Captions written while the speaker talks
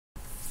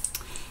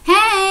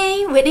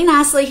Whitney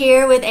Nicely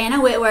here with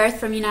Anna Whitworth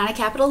from United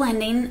Capital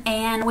Lending,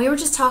 and we were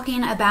just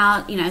talking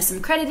about,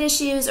 some credit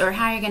issues or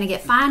how you're going to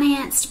get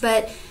financed.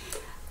 But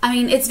I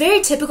mean, it's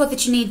very typical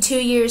that you need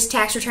 2 years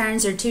tax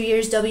returns or 2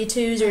 years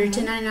W-2s or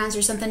 1099s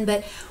or something.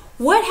 But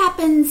what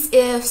happens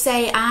if,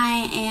 say,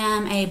 I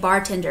am a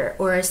bartender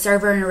or a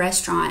server in a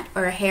restaurant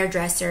or a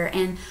hairdresser,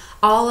 and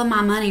all of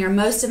my money or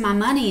most of my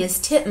money is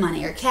tip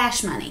money or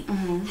cash money?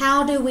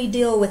 How do we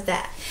deal with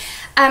that?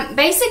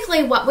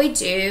 Basically, what we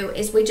do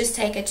is we just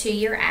take a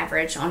 2-year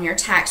average on your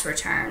tax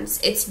returns.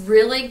 It's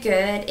really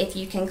good if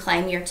you can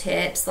claim your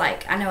tips.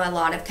 Like, I know a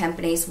lot of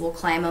companies will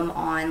claim them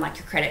on, like,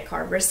 your credit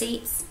card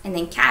receipts, and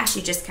then cash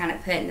you just kind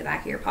of put in the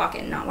back of your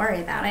pocket and not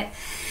worry about it.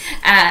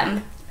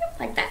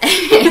 Like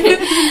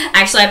that.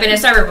 Actually, I've been a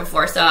server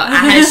before, so I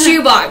had a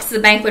shoebox the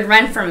bank would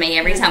run from me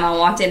every time I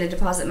walked in to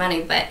deposit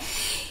money, but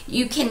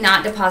you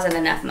cannot deposit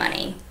enough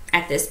money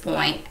at this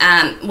point,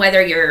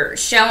 whether you're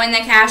showing the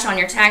cash on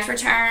your tax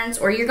returns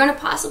or you're going to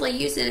possibly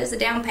use it as a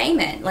down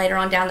payment later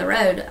on down the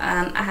road.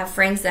 I have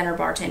friends that are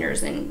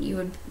bartenders, and you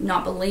would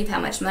not believe how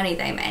much money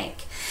they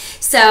make.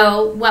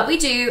 So what we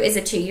do is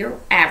a 2-year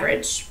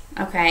average.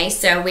 Okay,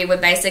 so we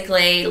would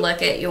basically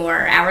look at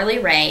your hourly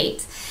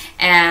rate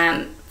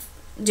and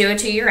do a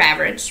 2-year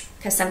average,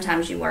 because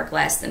sometimes you work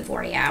less than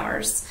 40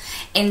 hours.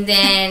 And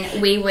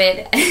then we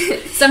would...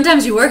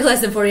 Sometimes you work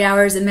less than 40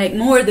 hours and make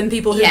more than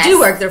people who do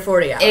work their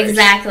 40 hours.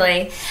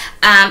 Exactly.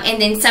 And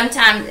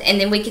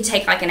then we could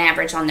take like an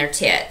average on their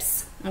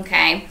tips.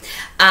 Okay.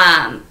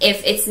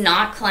 If it's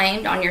not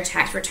claimed on your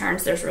tax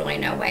returns, there's really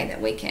no way that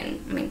we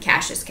can... I mean,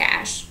 cash is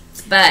cash.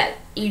 But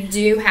you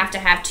do have to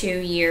have 2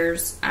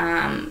 years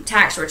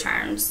tax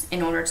returns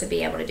in order to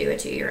be able to do a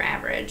 2-year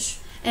average.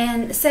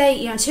 And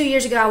say, 2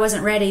 years ago I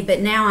wasn't ready,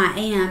 but now I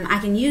am. I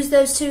can use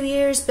those 2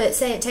 years, but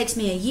say it takes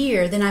me a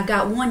year, then I've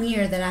got 1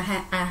 year that I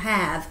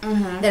have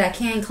that I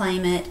can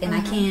claim it and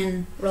I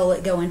can roll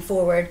it going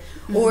forward.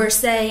 Or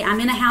say I'm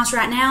in a house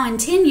right now, and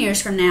 10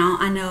 years from now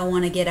I know I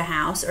want to get a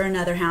house or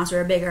another house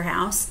or a bigger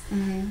house.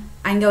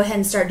 I can go ahead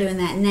and start doing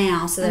that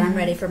now so that I'm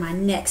ready for my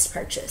next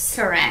purchase.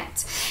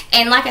 Correct.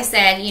 And like I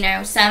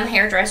said, some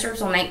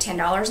hairdressers will make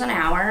 $10 an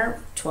hour,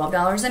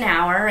 $12 an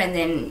hour, and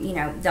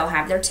then, they'll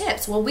have their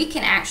tips. Well, we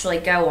can actually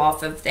go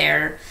off of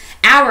their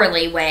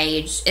hourly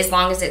wage as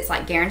long as it's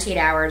like guaranteed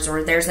hours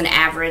or there's an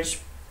average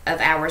of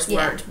hours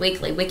worked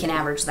weekly. We can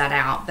average that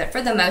out. But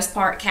for the most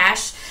part,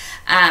 cash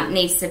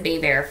needs to be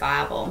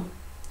verifiable.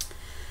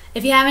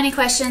 If you have any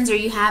questions or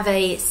you have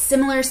a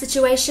similar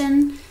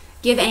situation,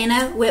 give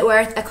Anna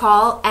Whitworth a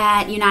call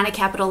at United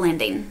Capital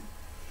Lending.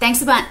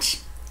 Thanks a bunch.